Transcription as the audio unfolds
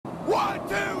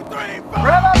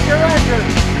Rev up your engine.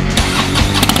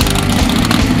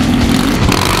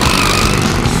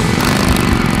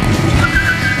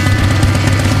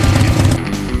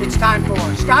 It's time for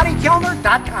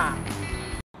ScottyKilmer.com.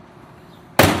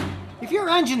 If your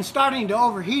engine's starting to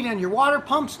overheat and your water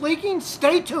pump's leaking,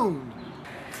 stay tuned.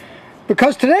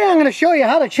 Because today I'm going to show you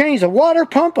how to change the water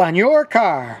pump on your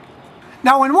car.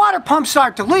 Now when water pumps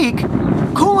start to leak,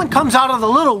 coolant comes out of the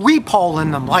little weep hole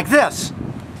in them, like this.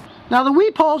 Now the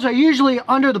weep holes are usually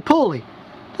under the pulley.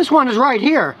 This one is right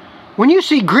here. When you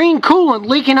see green coolant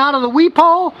leaking out of the weep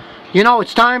hole, you know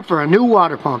it's time for a new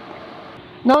water pump.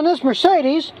 Now in this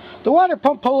Mercedes, the water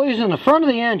pump pulley is in the front of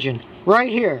the engine, right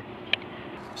here.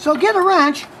 So get a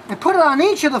wrench and put it on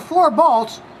each of the 4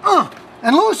 bolts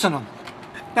and loosen them.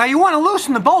 Now you want to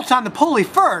loosen the bolts on the pulley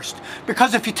first,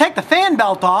 because if you take the fan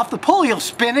belt off, the pulley will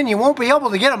spin and you won't be able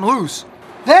to get them loose.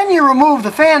 Then you remove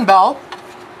the fan belt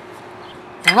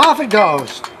and off it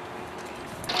goes.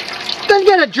 Then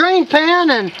get a drain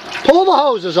pan and pull the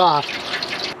hoses off.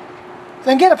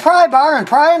 Then get a pry bar and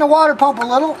pry in the water pump a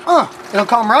little. It'll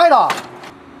come right off.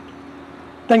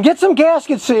 Then get some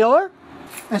gasket sealer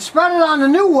and spread it on the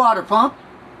new water pump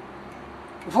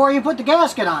before you put the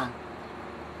gasket on.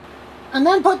 And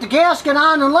then put the gasket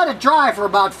on and let it dry for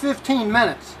about 15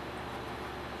 minutes.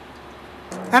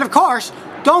 And of course,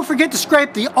 don't forget to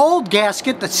scrape the old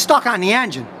gasket that's stuck on the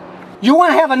engine. You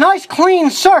want to have a nice clean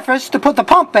surface to put the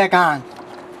pump back on.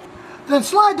 Then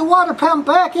slide the water pump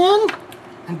back in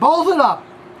and bolt it up.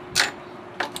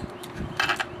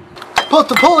 Put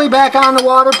the pulley back on the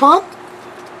water pump.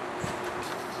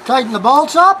 Tighten the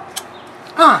bolts up.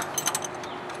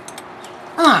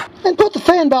 And put the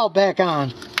fan belt back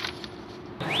on.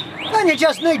 Then you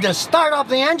just need to start up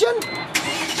the engine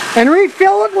and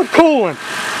refill it with coolant.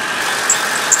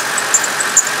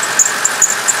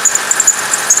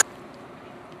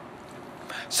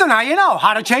 So now you know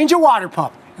how to change a water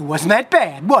pump. It wasn't that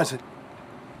bad, was it?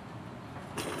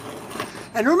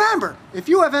 And remember, if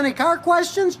you have any car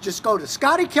questions, just go to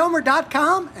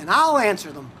ScottyKilmer.com and I'll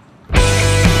answer them.